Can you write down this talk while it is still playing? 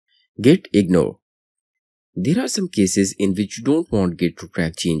Git Ignore. There are some cases in which you don't want Git to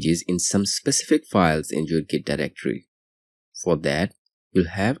track changes in some specific files in your Git directory. For that, you'll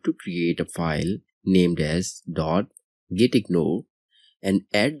have to create a file named as .gitignore and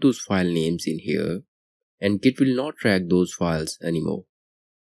add those file names in here, and Git will not track those files anymore.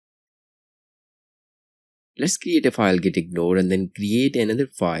 Let's create a file gitignore and then create another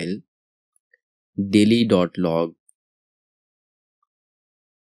file daily.log.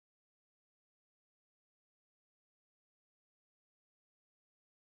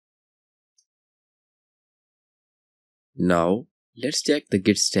 Now let's check the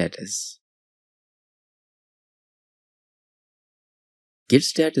Git status. Git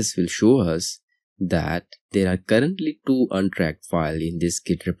status will show us that there are currently 2 untracked files in this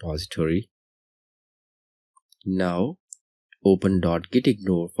Git repository. Now open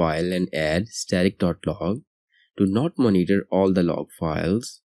 .gitignore file and add static.log to not monitor all the log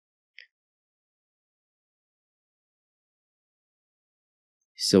files.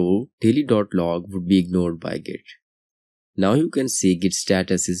 So daily.log would be ignored by Git. Now you can see Git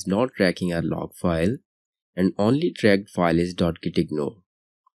status is not tracking our log file and only tracked file is .gitignore.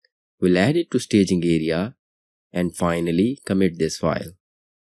 We'll add it to staging area and finally commit this file.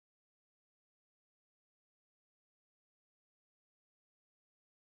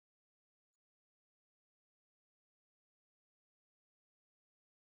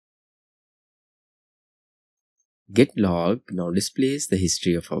 Git log now displays the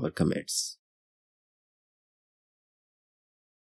history of our commits.